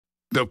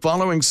The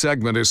following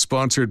segment is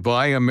sponsored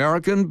by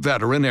American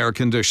Veteran Air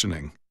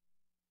Conditioning.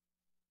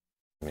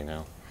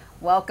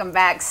 Welcome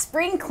back.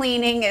 Spring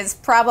cleaning is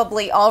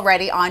probably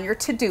already on your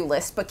to-do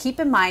list, but keep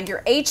in mind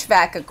your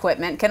HVAC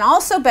equipment can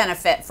also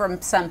benefit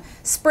from some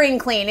spring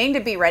cleaning to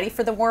be ready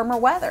for the warmer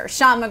weather.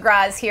 Shawn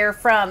McGrawn is here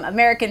from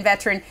American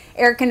Veteran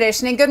Air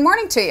Conditioning. Good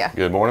morning to you.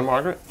 Good morning,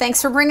 Margaret.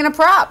 Thanks for bringing a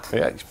prop.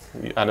 Yeah,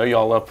 I know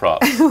y'all love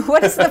props.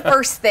 What is the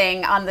first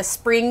thing on the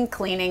spring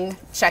cleaning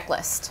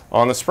checklist?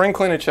 On the spring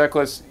cleaning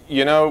checklist,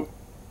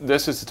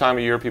 this is the time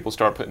of year people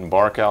start putting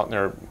bark out in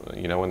their,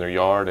 in their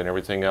yard and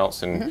everything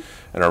else, and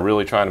are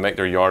really trying to make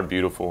their yard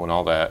beautiful and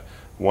all that.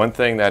 One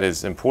thing that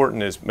is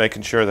important is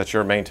making sure that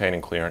you're maintaining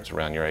clearance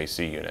around your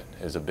AC unit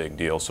is a big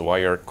deal. So while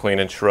you're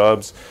cleaning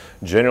shrubs,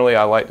 generally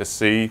I like to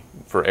see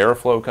for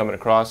airflow coming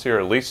across here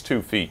at least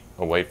 2 feet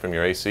away from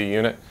your AC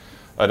unit.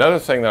 Another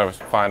thing that I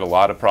find a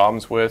lot of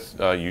problems with,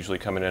 usually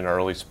coming in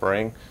early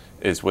spring,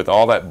 is with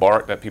all that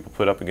bark that people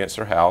put up against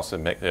their house,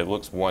 and it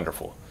looks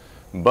wonderful.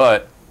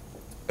 But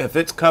if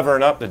it's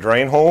covering up the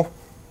drain hole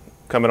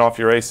coming off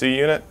your AC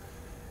unit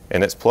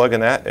and it's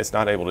plugging that, it's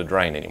not able to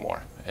drain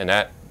anymore. And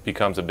that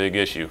becomes a big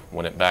issue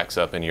when it backs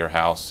up in your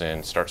house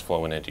and starts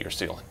flowing into your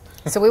ceiling.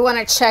 So we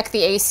want to check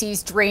the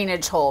AC's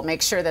drainage hole,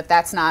 make sure that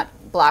that's not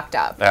blocked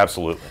up.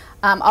 Absolutely.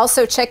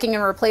 Also, checking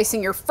and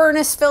replacing your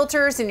furnace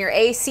filters and your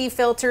AC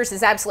filters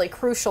is absolutely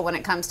crucial when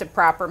it comes to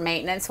proper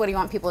maintenance. What do you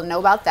want people to know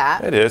about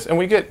that? It is, and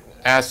we get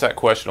asked that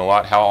question a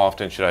lot, how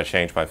often should I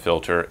change my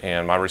filter?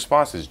 And my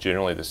response is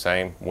generally the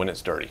same: when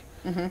it's dirty.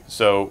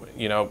 So,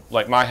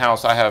 like my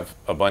house, I have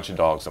a bunch of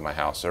dogs in my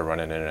house. They're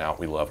running in and out.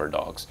 We love our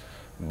dogs.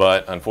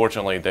 But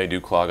unfortunately, they do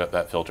clog up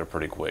that filter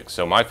pretty quick.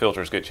 So my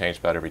filters get changed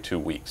about every 2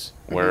 weeks,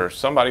 where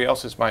somebody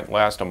else's might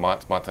last a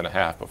month, month and a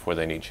half before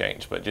they need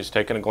change. But just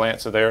taking a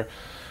glance of there,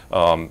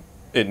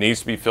 it needs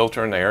to be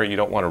filtering the air. You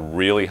don't want a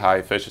really high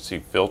efficiency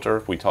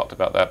filter. We talked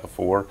about that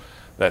before.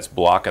 That's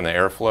blocking the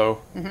airflow,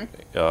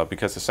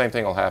 because the same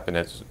thing will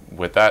happen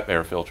with that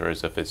air filter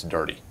as if it's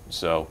dirty.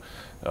 So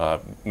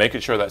making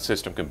sure that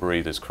system can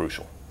breathe is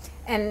crucial.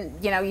 And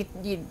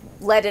you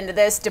led into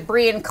this,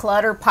 debris and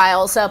clutter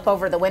piles up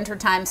over the winter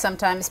time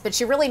sometimes, but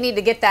you really need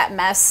to get that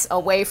mess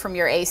away from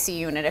your AC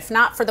unit, if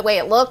not for the way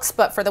it looks,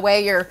 but for the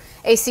way your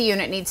AC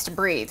unit needs to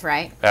breathe,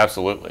 right?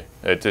 Absolutely.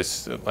 It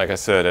just, like I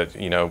said,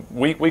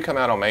 we come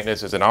out on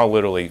maintenances and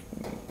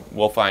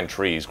we'll find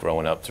trees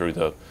growing up through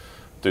the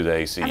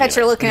AC. I bet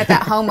you're looking at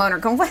that homeowner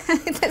going,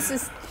 this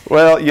is,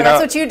 well, that's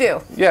what you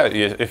do. Yeah,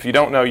 if you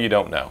don't know, you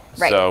don't know.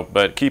 Right. So,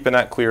 but keeping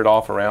that cleared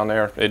off around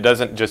there, it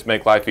doesn't just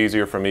make life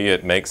easier for me,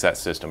 it makes that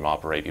system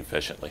operate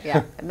efficiently.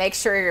 Yeah, make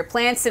sure your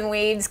plants and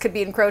weeds could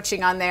be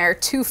encroaching on there.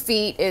 2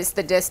 feet is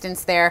the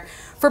distance there.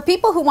 For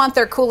people who want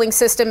their cooling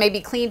system maybe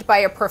cleaned by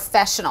a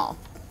professional,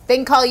 they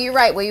can call you,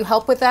 right? Will you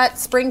help with that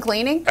spring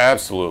cleaning?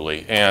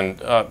 Absolutely.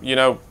 And,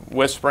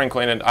 with spring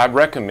cleaning, I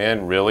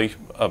recommend really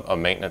a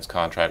maintenance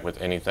contract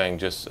with anything.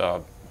 Just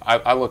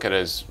I look at it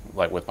as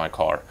like with my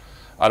car.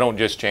 I don't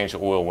just change the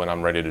oil when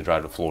I'm ready to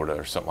drive to Florida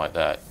or something like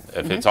that.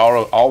 If it's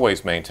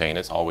always maintained,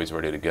 it's always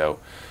ready to go.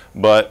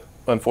 But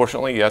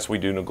unfortunately, yes, we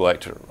do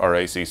neglect our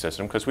AC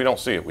system because we don't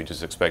see it. We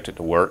just expect it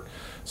to work.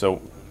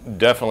 So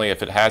definitely,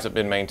 if it hasn't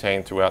been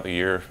maintained throughout the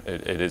year,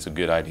 it is a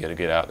good idea to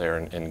get out there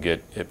and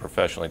get it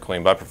professionally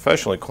cleaned. By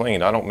professionally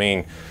cleaned, I don't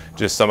mean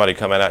just somebody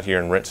coming out here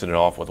and rinsing it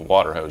off with a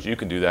water hose. You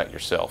can do that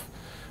yourself.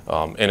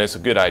 And it's a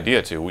good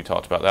idea too. We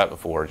talked about that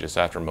before, just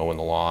after mowing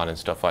the lawn and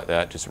stuff like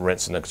that, just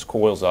rinsing the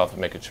coils off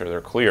and making sure they're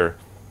clear.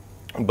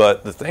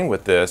 But the thing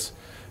with this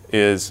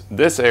is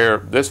this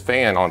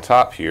fan on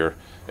top here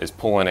is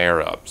pulling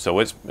air up. So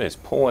it's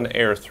pulling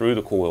air through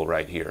the coil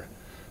right here.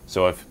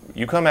 So if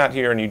you come out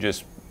here and you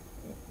just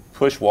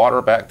push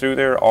water back through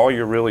there, all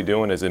you're really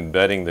doing is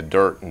embedding the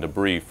dirt and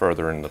debris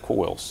further in the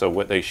coil. So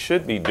what they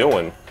should be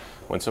doing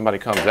when somebody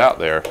comes out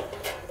there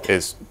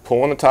is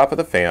pulling the top of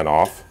the fan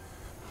off,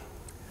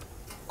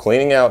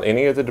 cleaning out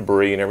any of the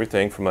debris and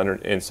everything from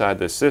inside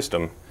this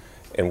system,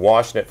 and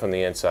washing it from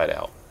the inside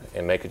out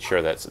and making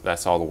sure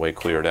that's all the way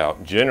cleared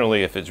out.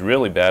 Generally, if it's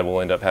really bad,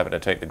 we'll end up having to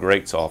take the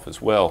grates off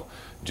as well,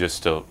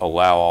 just to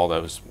allow all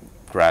those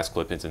grass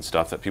clippings and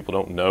stuff that people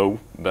don't know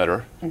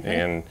better,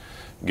 and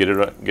get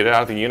it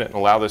out of the unit and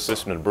allow the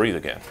system to breathe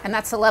again. And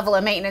that's the level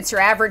of maintenance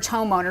your average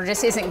homeowner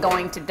just isn't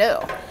going to do.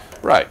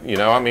 Right.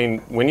 I mean,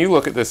 when you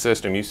look at this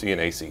system, you see an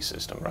AC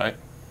system, right?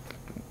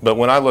 But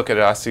when I look at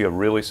it, I see a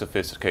really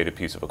sophisticated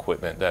piece of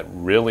equipment that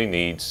really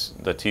needs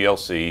the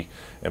TLC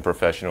and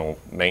professional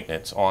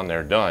maintenance on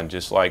there done,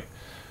 just like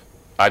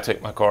I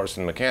take my cars to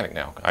the mechanic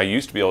now. I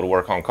used to be able to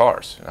work on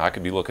cars. I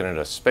could be looking at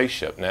a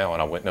spaceship now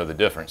and I wouldn't know the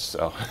difference.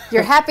 So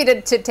you're happy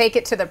to take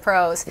it to the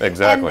pros.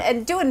 Exactly.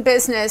 And doing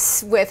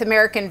business with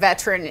American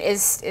Veteran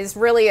is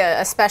really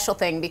a special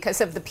thing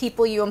because of the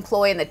people you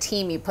employ and the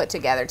team you put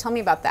together. Tell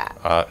me about that.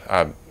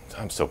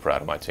 I'm so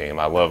proud of my team.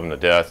 I love them to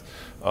death.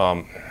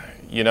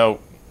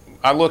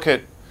 I look at,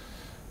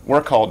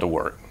 we're called to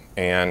work,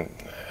 and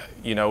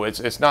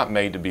it's not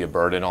made to be a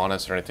burden on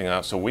us or anything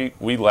else. So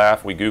we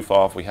laugh, we goof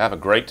off, we have a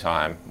great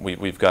time.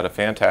 We've got a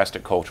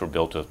fantastic culture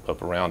built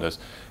up around us,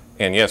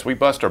 And yes, we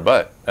bust our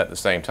butt at the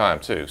same time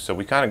too. So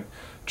we kind of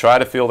try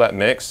to feel that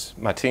mix.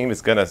 My team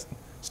is going to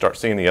start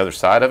seeing the other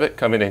side of it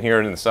coming in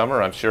here in the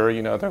summer, I'm sure,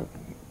 you know.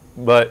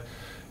 But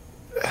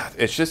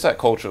it's just that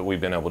culture that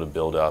we've been able to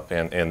build up,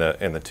 and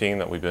the team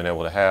that we've been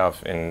able to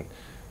have, and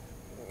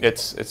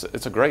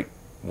it's a great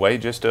way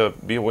just to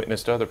be a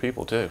witness to other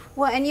people too.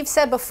 Well, and you've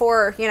said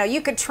before, you know,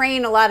 you could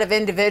train a lot of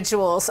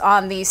individuals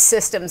on these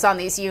systems, on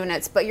these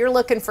units, but you're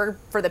looking for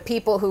the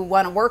people who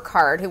want to work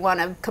hard, who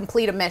want to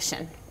complete a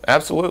mission.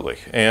 Absolutely.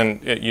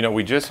 And you know,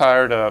 we just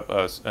hired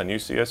a new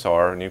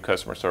CSR, a new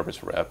customer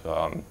service rep,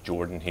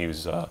 Jordan.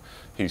 He's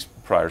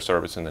prior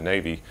service in the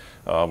Navy.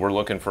 We're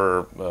looking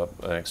for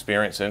an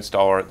experienced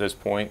installer at this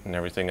point and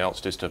everything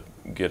else, just to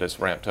get us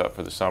ramped up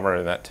for the summer,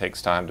 and that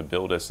takes time to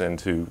build us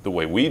into the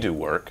way we do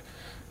work,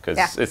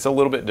 because it's a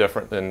little bit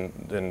different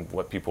than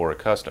what people are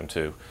accustomed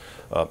to,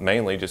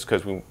 mainly just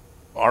because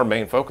our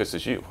main focus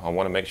is you. I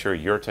want to make sure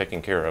you're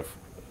taken care of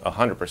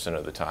 100%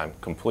 of the time,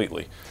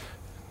 completely.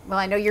 Well,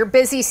 I know your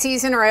busy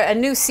season, or a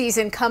new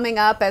season coming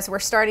up, as we're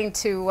starting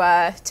to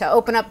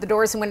open up the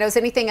doors and windows.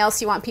 Anything else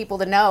you want people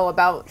to know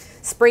about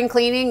spring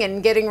cleaning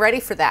and getting ready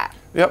for that?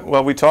 Yep.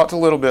 Well, we talked a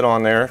little bit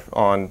on there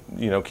on,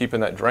 you know,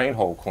 keeping that drain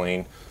hole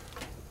clean.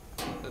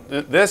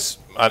 This,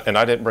 and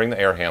I didn't bring the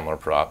air handler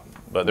prop,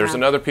 but there's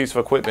another piece of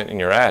equipment in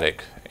your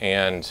attic,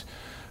 and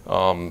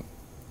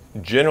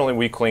generally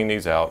we clean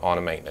these out on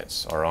a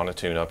maintenance or on a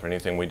tune-up or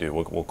anything we do.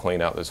 We'll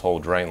clean out this whole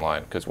drain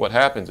line, because what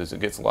happens is it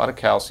gets a lot of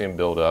calcium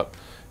buildup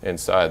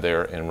inside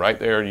there, and right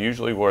there,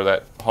 usually where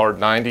that hard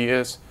 90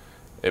 is,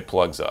 it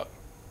plugs up.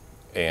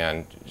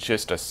 And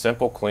just a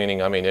simple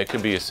cleaning, I mean, it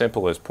could be as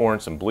simple as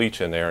pouring some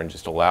bleach in there and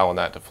just allowing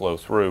that to flow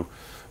through,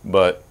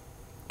 but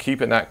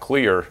keeping that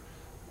clear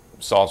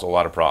solves a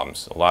lot of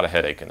problems, a lot of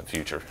headache in the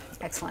future.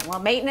 Excellent. Well,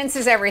 maintenance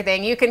is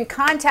everything. You can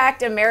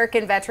contact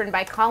American Veteran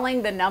by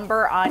calling the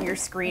number on your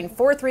screen,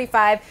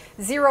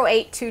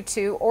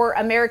 435-0822, or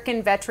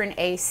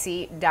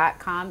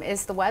AmericanVeteranAC.com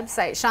is the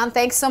website. Shawn,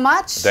 thanks so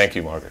much. Thank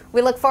you, Margaret.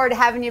 We look forward to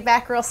having you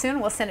back real soon.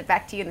 We'll send it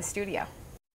back to you in the studio.